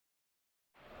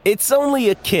It's only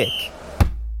a kick,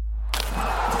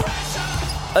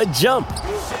 a jump,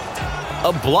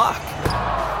 a block.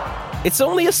 It's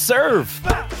only a serve.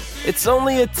 It's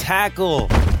only a tackle,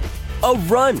 a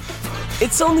run.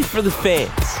 It's only for the fans.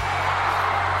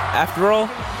 After all,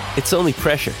 it's only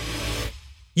pressure.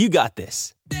 You got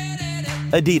this.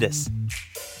 Adidas.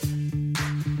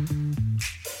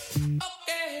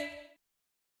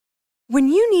 When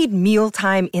you need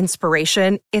mealtime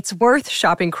inspiration, it's worth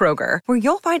shopping Kroger, where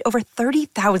you'll find over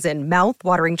 30,000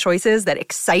 mouth-watering choices that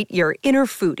excite your inner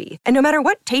foodie. And no matter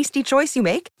what tasty choice you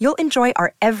make, you'll enjoy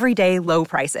our everyday low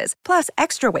prices, plus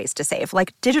extra ways to save,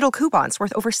 like digital coupons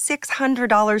worth over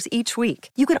 $600 each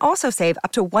week. You can also save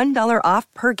up to $1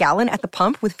 off per gallon at the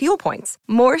pump with fuel points.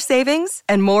 More savings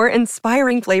and more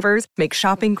inspiring flavors make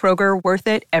shopping Kroger worth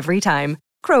it every time.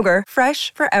 Kroger,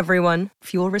 fresh for everyone.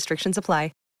 Fuel restrictions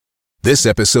apply. This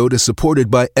episode is supported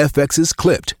by FX's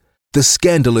Clipped, the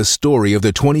scandalous story of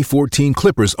the 2014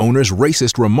 Clippers owner's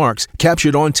racist remarks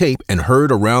captured on tape and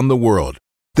heard around the world.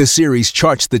 The series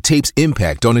charts the tape's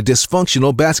impact on a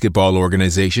dysfunctional basketball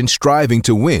organization striving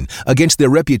to win against their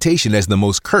reputation as the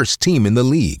most cursed team in the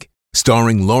league.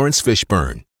 Starring Lawrence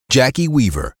Fishburne, Jackie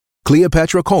Weaver,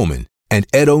 Cleopatra Coleman, and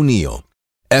Ed O'Neill.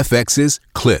 FX's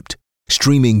Clipped,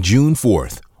 streaming June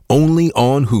 4th, only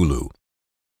on Hulu.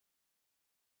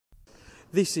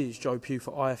 This is Joe Pugh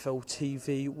for IFL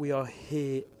TV. We are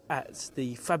here at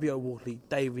the Fabio Wardley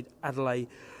David Adelaide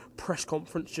press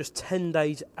conference, just 10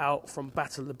 days out from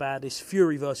Battle of the Baddest.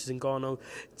 Fury versus Ngannou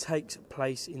takes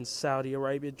place in Saudi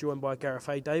Arabia, joined by Gareth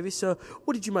Davies.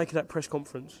 What did you make of that press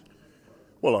conference?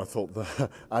 Well, I thought that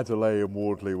Adelaide and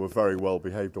Wardley were very well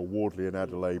behaved, or Wardley and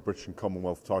Adelaide, British and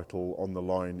Commonwealth title on the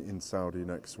line in Saudi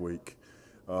next week.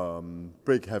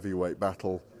 Big heavyweight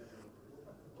battle.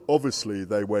 Obviously,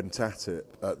 they went at it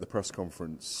at the press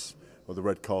conference, or the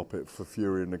red carpet for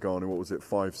Fury and Ngannou,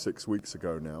 5-6 weeks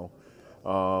ago now.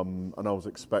 And I was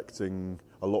expecting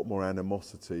a lot more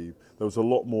animosity. There was a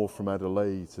lot more from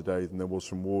Adelaide today than there was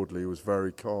from Wardley. He was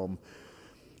very calm.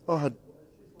 I had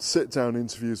sit-down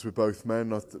interviews with both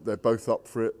men. They're both up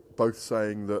for it, both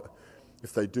saying that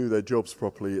if they do their jobs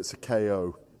properly, it's a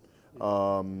KO.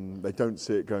 They don't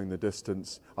see it going the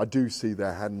distance. I do see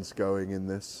their hands going in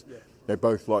this. Yeah. They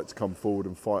both like to come forward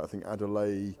and fight. I think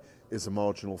Adelaide is a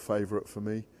marginal favourite for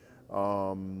me.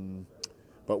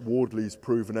 But Wardley's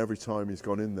proven every time he's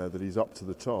gone in there that he's up to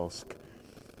the task.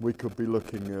 We could be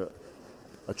looking at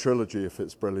a trilogy if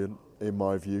it's brilliant, in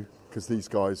my view, because these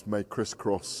guys may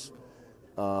crisscross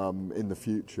in the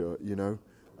future, you know.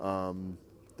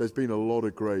 There's been a lot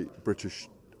of great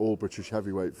all British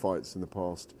heavyweight fights in the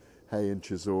past. Hay and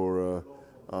Chisora,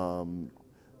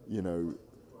 you know,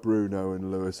 Bruno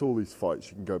and Lewis, all these fights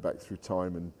you can go back through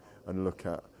time and look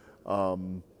at.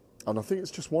 And I think it's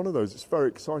just one of those. It's very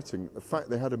exciting. The fact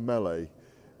they had a melee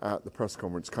at the press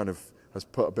conference kind of has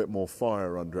put a bit more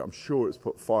fire under it. I'm sure it's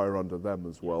put fire under them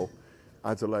as well.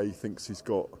 Adelaide thinks he's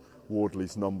got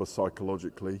Wardley's number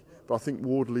psychologically. But I think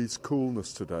Wardley's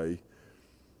coolness today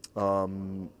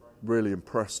really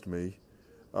impressed me.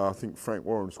 I think Frank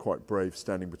Warren was quite brave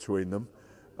standing between them.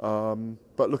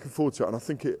 But looking forward to it. And I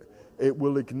think it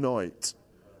will ignite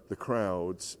the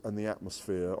crowds and the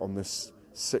atmosphere on this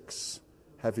 6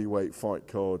 heavyweight fight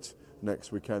card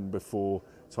next weekend before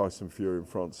Tyson Fury and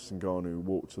Francis Ngannou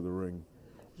walk to the ring.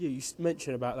 Yeah, you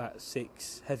mentioned about that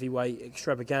 6 heavyweight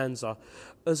extravaganza.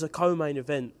 As a co-main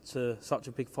event to such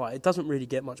a big fight, it doesn't really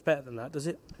get much better than that, does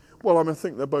it? Well, I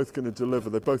think they're both going to deliver.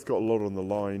 They've both got a lot on the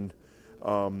line.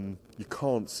 You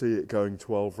can't see it going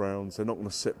 12 rounds. They're not going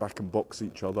to sit back and box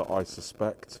each other, I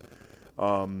suspect.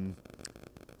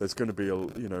 There's going to be a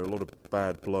lot of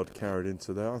bad blood carried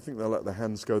into there. I think they'll let their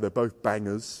hands go. They're both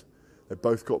bangers. They've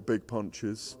both got big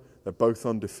punches. They're both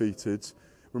undefeated.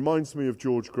 Reminds me of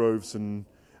George Groves and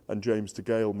James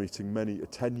DeGale meeting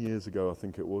 10 years ago, I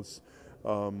think it was.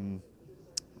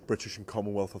 British and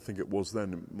Commonwealth, I think it was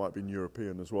then. It might have been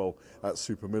European as well, at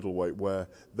super middleweight, where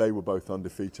they were both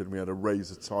undefeated and we had a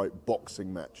razor-tight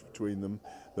boxing match between them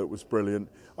that was brilliant.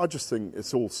 I just think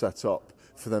it's all set up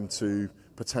for them to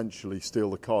potentially steal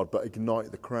the card, but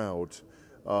ignite the crowd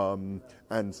and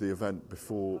the event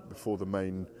before the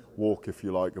main walk, if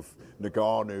you like, of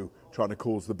Ngannou trying to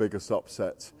cause the biggest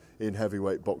upset in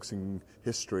heavyweight boxing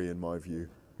history, in my view.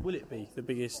 Will it be the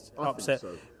biggest upset?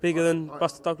 So. Bigger than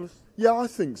Buster Douglas? Yeah, I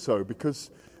think so,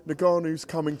 because Ngannou's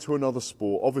coming to another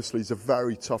sport. Obviously, he's a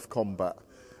very tough combat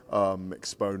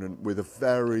exponent with a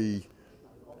very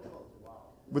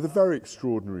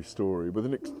extraordinary story, with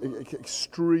an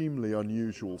extremely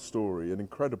unusual story, an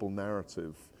incredible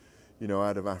narrative.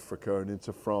 out of Africa and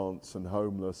into France and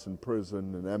homeless and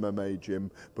prison and MMA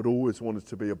gym, but always wanted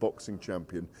to be a boxing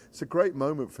champion. It's a great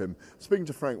moment for him. Speaking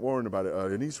to Frank Warren about it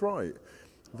earlier, and he's right,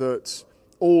 that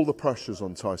all the pressure's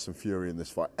on Tyson Fury in this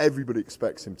fight. Everybody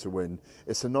expects him to win.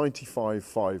 It's a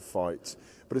 95-5 fight,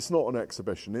 but it's not an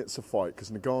exhibition, it's a fight,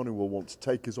 because Ngannou will want to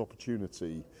take his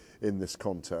opportunity in this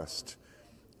contest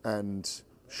and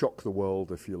shock the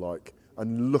world, if you like,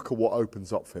 and look at what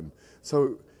opens up for him.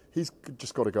 So he's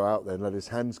just got to go out there and let his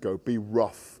hands go, be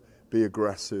rough, be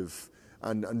aggressive,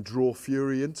 and draw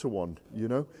Fury into one,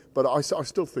 But I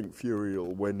still think Fury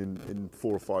will win in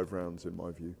 4 or 5 rounds, in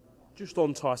my view. Just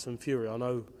on Tyson Fury, I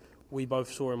know we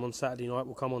both saw him on Saturday night.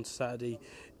 We'll come on to Saturday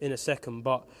in a second.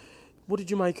 But what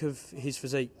did you make of his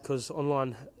physique? Because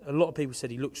online, a lot of people said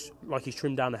he looks like he's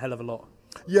trimmed down a hell of a lot.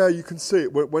 Yeah, you can see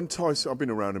it. When Tyson, I've been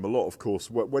around him a lot, of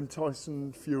course. When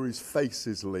Tyson Fury's face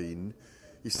is lean,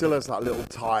 he still has that little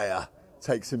tyre,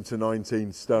 takes him to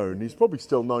 19 stone. He's probably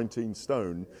still 19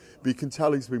 stone, but you can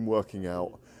tell he's been working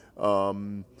out.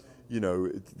 That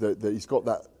he's got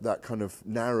that kind of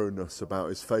narrowness about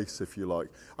his face, if you like.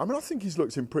 I mean, I think he's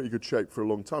looked in pretty good shape for a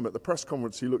long time. At the press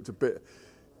conference, he looked a bit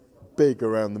big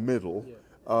around the middle,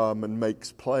 and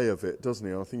makes play of it, doesn't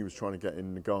he? I think he was trying to get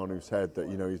in Ngannou's head that,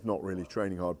 he's not really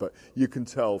training hard, but you can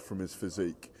tell from his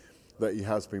physique that he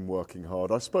has been working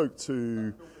hard. I spoke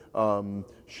to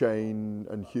Shane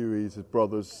and Hughie, his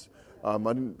brothers. I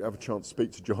didn't have a chance to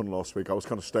speak to John last week. I was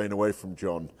kind of staying away from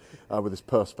John with his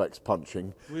perspex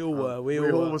punching. We all were. We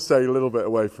all were staying a little bit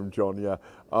away from John, yeah.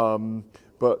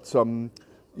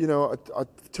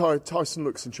 Tyson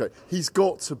looks in shape. He's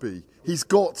got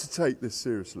to take this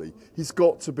seriously. He's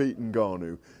got to beat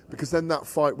Ngannou, because then that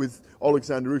fight with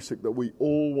Alexander Usyk that we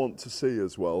all want to see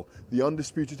as well, the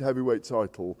undisputed heavyweight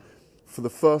title, for the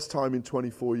first time in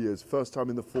 24 years, first time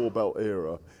in the 4-belt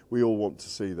era, we all want to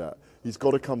see that. He's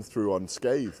got to come through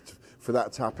unscathed for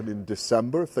that to happen in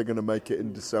December, if they're going to make it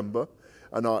in December.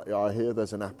 And I hear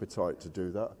there's an appetite to do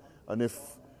that. And if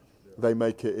they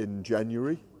make it in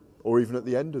January, or even at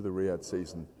the end of the Riyadh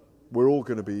season, we're all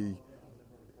going to be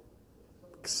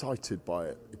excited by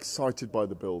it, excited by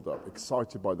the build-up,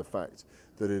 excited by the fact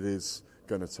that it is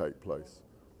going to take place.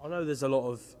 I know there's a lot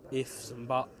of ifs and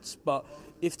buts, but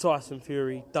if Tyson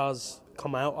Fury does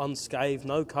come out unscathed,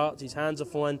 no cuts, his hands are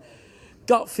fine,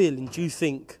 gut feeling, do you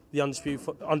think the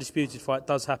undisputed fight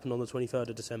does happen on the 23rd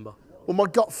of December? Well, my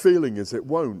gut feeling is it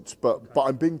won't, but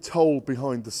I'm being told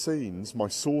behind the scenes, my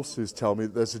sources tell me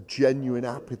that there's a genuine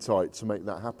appetite to make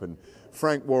that happen.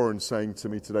 Frank Warren saying to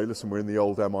me today, listen, we're in the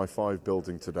old MI5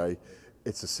 building today,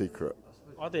 it's a secret.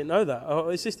 I didn't know that. Oh,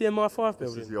 is this the MI5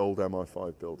 building? This is the old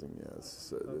MI5 building,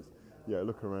 yes.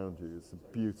 Look around you, it's a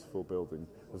beautiful building.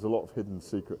 There's a lot of hidden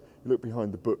secret. You look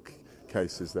behind the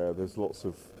bookcases there's lots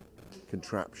of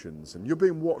contraptions, and you're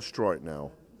being watched right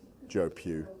now, Joe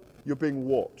Pugh. You're being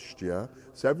watched, yeah?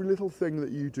 So every little thing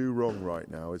that you do wrong right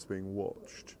now is being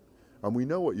watched. And we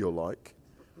know what you're like.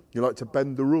 You like to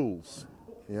bend the rules,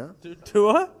 yeah? Do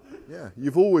I? Yeah,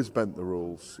 you've always bent the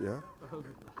rules, yeah?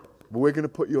 But we're going to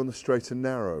put you on the straight and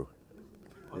narrow.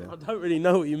 Yeah. I don't really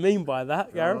know what you mean by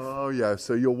that, Gareth. Oh, yeah,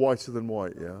 so you're whiter than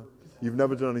white, yeah? You've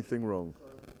never done anything wrong.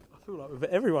 I feel like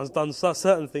everyone's done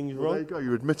certain things wrong. There you go,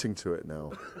 you're admitting to it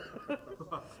now.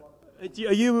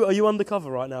 Are you undercover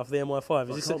right now for the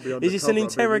MI5? Is this an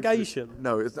interrogation?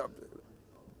 No, it's not.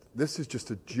 This is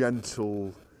just a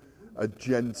gentle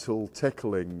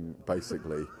tickling,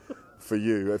 basically, for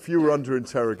you. If you were under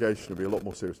interrogation, it'd be a lot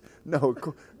more serious. No,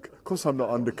 of course I'm not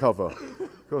undercover.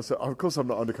 Of course I'm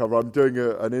not undercover. I'm doing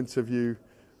an interview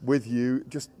with you.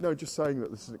 Just saying that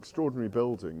this is an extraordinary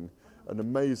building, an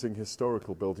amazing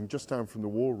historical building, just down from the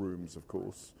war rooms, of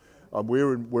course.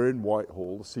 We're in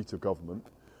Whitehall, the seat of government.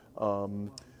 As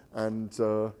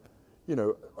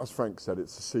Frank said,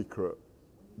 it's a secret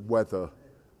whether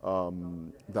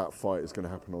that fight is going to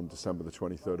happen on December the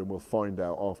 23rd, and we'll find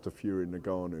out after Fury and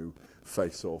Ngannou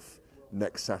face off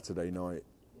next Saturday night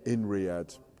in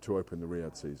Riyadh to open the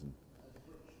Riyadh season.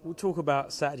 We'll talk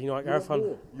about Saturday night, Gareth.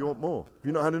 You want more? Have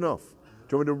you not had enough?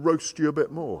 Do you want me to roast you a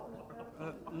bit more?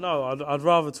 No, I'd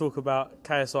rather talk about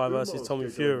KSI versus Tommy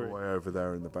Fury. Way over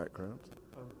there in the background.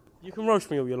 You can roast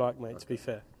me all you like, mate, to be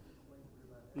fair.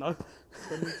 No?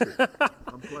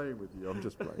 I'm playing with you, I'm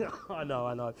just playing. I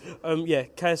know.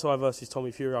 KSI versus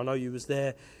Tommy Fury. I know you was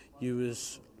there. You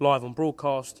was live on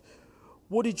broadcast.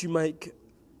 What did you make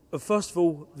of, first of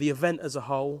all, the event as a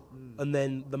whole, and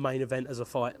then the main event as a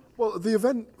fight? Well, the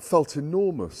event felt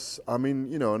enormous. I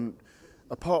mean, and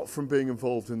apart from being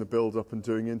involved in the build-up and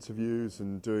doing interviews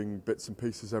and doing bits and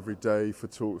pieces every day for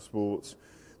TalkSport,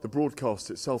 the broadcast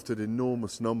itself did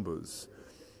enormous numbers.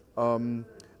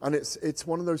 and it's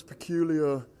one of those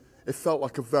peculiar. It felt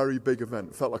like a very big event.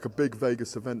 It felt like a big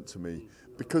Vegas event to me,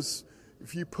 because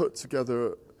if you put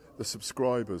together the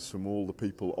subscribers from all the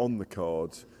people on the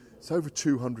card, it's over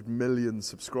 200 million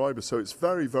subscribers. So it's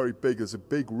very, very big. There's a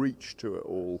big reach to it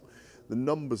all. The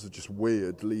numbers are just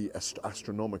weirdly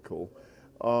astronomical.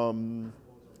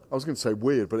 I was going to say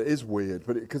weird, but it is weird,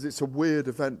 because it's a weird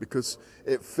event, because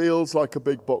it feels like a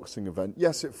big boxing event.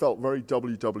 Yes, it felt very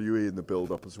WWE in the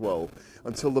build-up as well,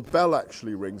 until the bell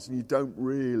actually rings and you don't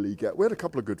really get... We had a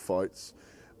couple of good fights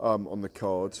on the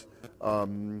card.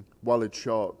 Walid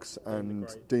Sharks and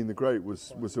Dean the Great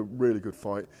was a really good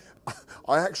fight.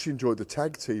 I actually enjoyed the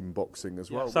tag team boxing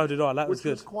as well. So did I. That was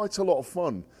good. Which was quite a lot of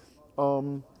fun.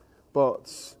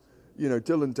 But,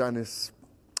 Dylan Dennis...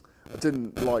 I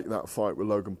didn't like that fight with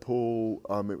Logan Paul.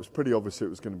 It was pretty obvious it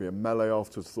was going to be a melee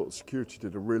afterwards. I thought security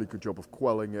did a really good job of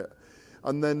quelling it.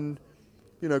 And then,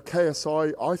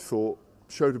 KSI, I thought,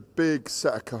 showed a big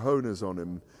set of cojones on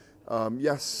him.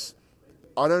 Yes,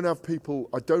 I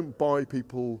don't buy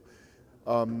people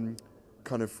kind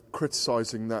of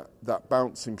criticising that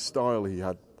bouncing style he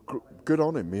had. Good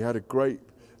on him. He had a great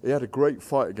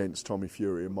fight against Tommy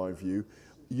Fury, in my view,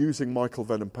 using Michael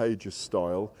Venom Page's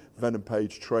style. Venom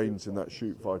Page trains in that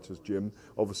shoot fighters gym.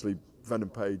 Obviously, Venom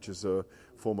Page is a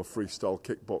former freestyle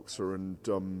kickboxer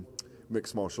and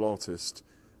mixed martial artist,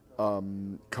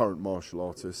 current martial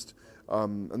artist.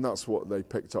 And that's what they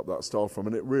picked up that style from.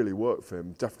 And it really worked for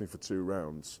him, definitely for 2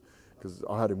 rounds, because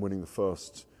I had him winning the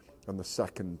first and the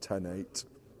second 10-8.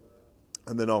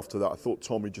 And then after that, I thought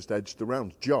Tommy just edged the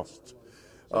round, just.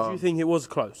 So do you think it was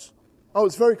close? Oh,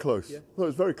 it's very close. Yeah. No, it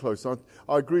was very close. I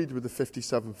agreed with the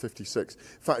 57-56.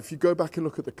 In fact, if you go back and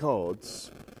look at the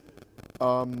cards,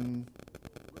 I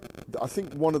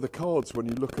think one of the cards, when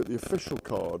you look at the official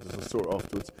card, as I saw it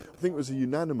afterwards, I think it was a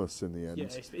unanimous in the end. Yeah,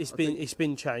 it's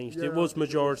been changed. Yeah, it was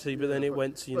majority, but then it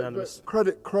went to unanimous.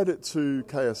 But credit to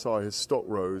KSI, his stock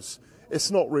rose.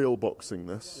 It's not real boxing,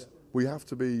 this. Yeah. We have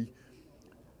to be,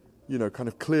 kind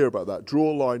of clear about that.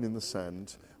 Draw a line in the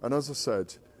sand. And as I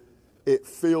said, it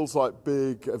feels like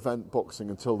big event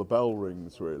boxing until the bell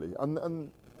rings, really.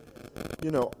 And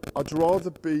I'd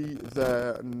rather be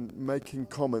there and making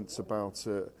comments about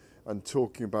it and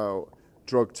talking about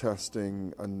drug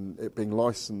testing and it being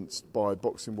licensed by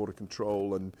Boxing Border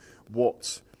Control and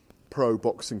what pro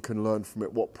boxing can learn from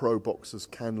it, what pro boxers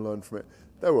can learn from it.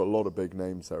 There were a lot of big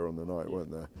names there on the night,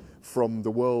 weren't there? From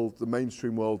the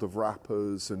mainstream world of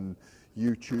rappers and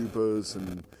YouTubers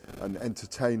and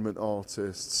entertainment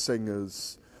artists,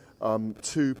 singers,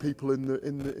 to people in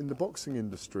the boxing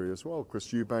industry as well. Chris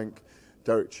Eubank,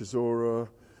 Derek Chisora,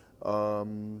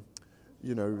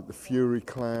 the Fury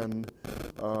clan.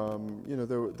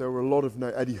 There were a lot of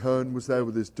Eddie Hearn was there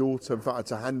with his daughter. In fact, I had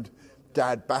to hand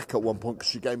Dad back at one point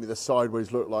because she gave me the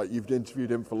sideways look, like, you've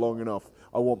interviewed him for long enough.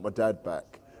 I want my dad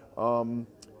back.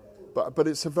 But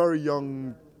it's a very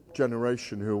young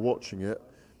generation who are watching it.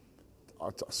 I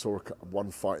saw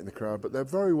one fight in the crowd, but they're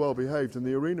very well behaved, and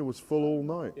the arena was full all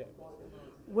night. Yeah.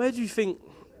 Where do you think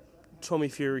Tommy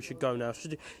Fury should go now?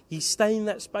 Should he stay in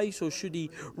that space, or should he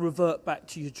revert back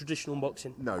to your traditional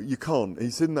boxing? No, you can't.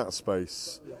 He's in that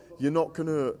space. You're not going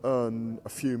to earn a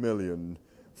few million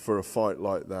for a fight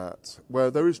like that,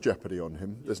 where there is jeopardy on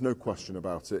him. There's no question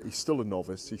about it. He's still a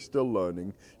novice. He's still learning.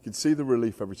 You can see the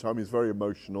relief every time. He's very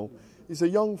emotional. He's a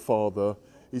young father.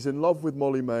 He's in love with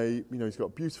Molly May. He's got a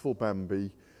beautiful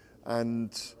Bambi, and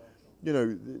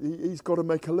he's got to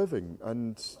make a living,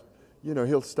 and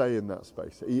he'll stay in that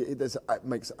space. It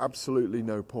makes absolutely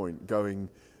no point going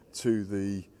to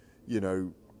the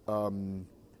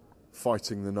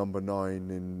fighting the number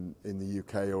 9 in the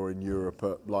UK or in Europe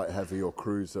at light heavy or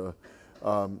cruiser.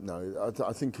 No,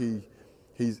 I think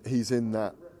he's in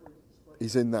that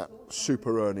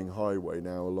super earning highway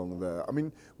now along there. I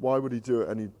mean, why would he do it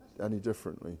any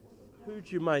differently? Who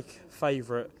do you make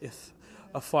favourite if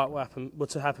a fight were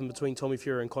to happen between Tommy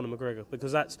Fury and Conor McGregor?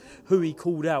 Because that's who he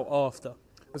called out after.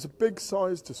 There's a big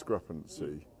size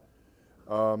discrepancy.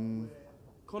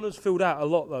 Conor's filled out a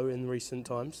lot though in recent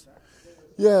times.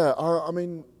 Yeah, I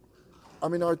think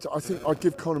I'd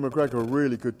give Conor McGregor a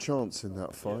really good chance in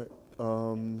that fight.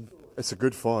 It's a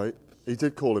good fight. He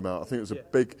did call him out. I think it was a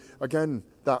big... Again,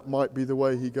 that might be the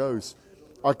way he goes.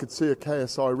 I could see a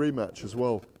KSI rematch as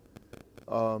well.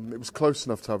 It was close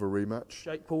enough to have a rematch.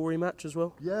 Jake Paul rematch as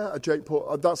well? Yeah, a Jake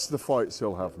Paul. That's the fights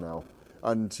he'll have now.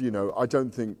 And, I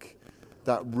don't think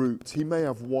that route... He may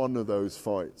have one of those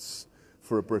fights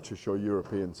for a British or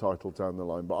European title down the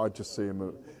line, but I just see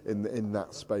him in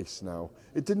that space now.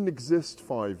 It didn't exist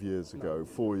 5 years ago,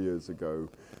 4 years ago.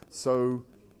 So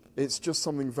it's just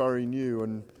something very new.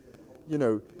 And,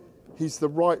 he's the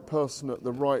right person at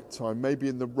the right time, maybe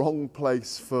in the wrong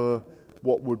place for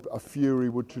what would a Fury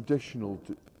would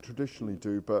traditionally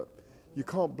do, but you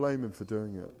can't blame him for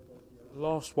doing it.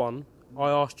 Last one, I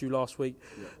asked you last week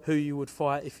who you would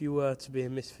fight if you were to be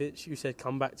in Misfits. You said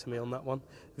come back to me on that one.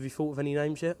 Have you thought of any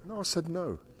names yet? No, I said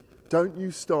no. Don't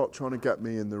you start trying to get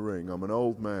me in the ring. I'm an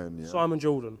old man. Yeah. Simon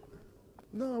Jordan.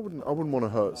 No, I wouldn't want to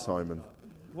hurt Simon.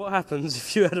 What happens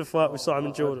if you had a fight with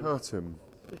Simon Jordan? I'd hurt him.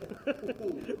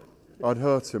 I'd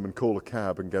hurt him and call a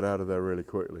cab and get out of there really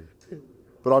quickly.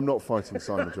 But I'm not fighting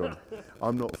Simon Jordan.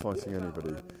 I'm not fighting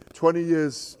anybody. 30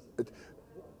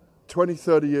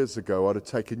 years ago, I'd have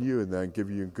taken you in there and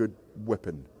given you a good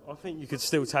whipping. I think you could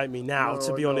still take me now,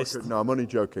 to be honest. No, I'm only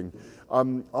joking. I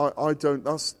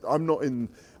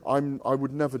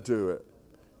would never do it.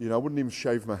 You know, I wouldn't even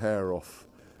shave my hair off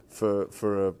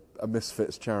for a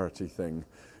Misfits charity thing.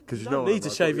 You don't need to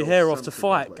shave your hair off to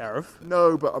fight, Gareth.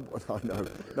 No, but I know.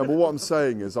 No, but what I'm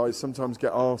saying is, I sometimes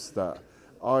get asked that.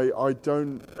 I'm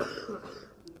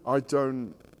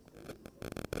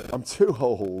too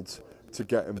old to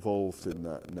get involved in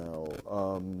that now,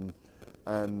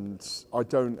 and I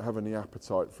don't have any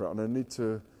appetite for it, and I need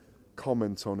to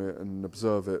comment on it and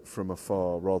observe it from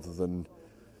afar rather than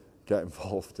get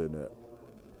involved in it.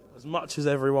 As much as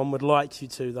everyone would like you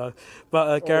to, though.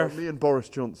 But Gareth, me and Boris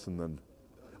Johnson then.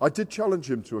 I did challenge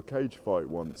him to a cage fight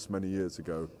once, many years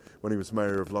ago, when he was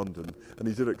Mayor of London, and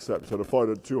he did accept. Said, "A fight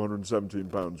at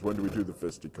 £217, when do we do the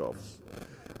fisticuffs?"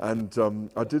 And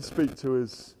I did speak to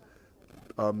his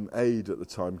aide at the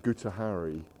time, Guta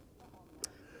Harry,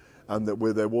 and that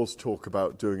there was talk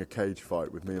about doing a cage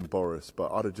fight with me and Boris,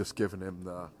 but I'd have just given him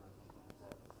the...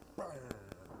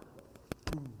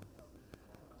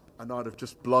 and I'd have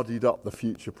just bloodied up the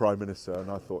future Prime Minister,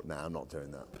 and I thought, nah, I'm not doing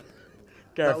that.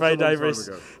 Gareth, Davies,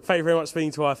 thank you very much for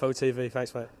speaking to IFL TV.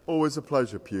 Thanks, mate. Always a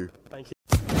pleasure, Pew. Thank you.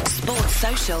 Sports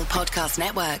Social Podcast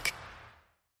Network.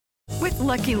 With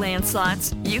Lucky Land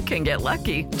Slots, you can get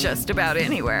lucky just about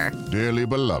anywhere. Dearly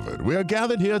beloved, we are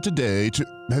gathered here today to...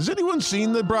 Has anyone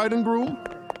seen the bride and groom?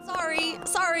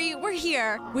 Sorry, we're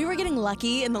here. We were getting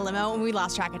lucky in the limo and we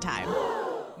lost track of time.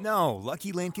 No,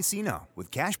 Lucky Land Casino,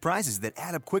 with cash prizes that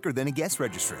add up quicker than a guest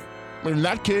registry. In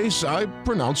that case, I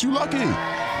pronounce you lucky.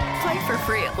 Play for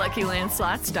free at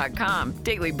LuckyLandSlots.com.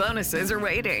 Daily bonuses are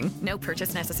waiting. No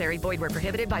purchase necessary. Void where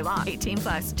prohibited by law.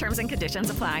 18+. Terms and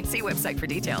conditions apply. See website for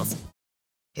details.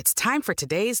 It's time for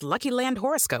today's Lucky Land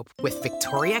horoscope with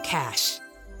Victoria Cash.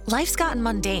 Life's gotten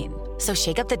mundane, so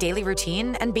shake up the daily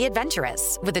routine and be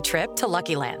adventurous with a trip to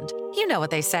Lucky Land. You know what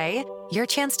they say. Your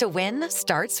chance to win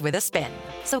starts with a spin.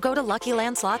 So go to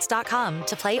LuckyLandSlots.com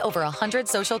to play over 100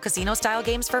 social casino-style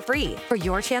games for free for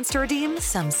your chance to redeem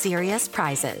some serious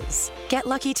prizes. Get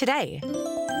lucky today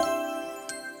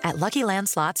at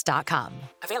LuckyLandSlots.com.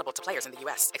 Available to players in the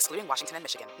U.S., excluding Washington and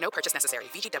Michigan. No purchase necessary.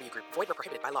 VGW Group. Void where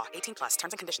prohibited by law. 18+.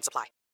 Terms and conditions apply.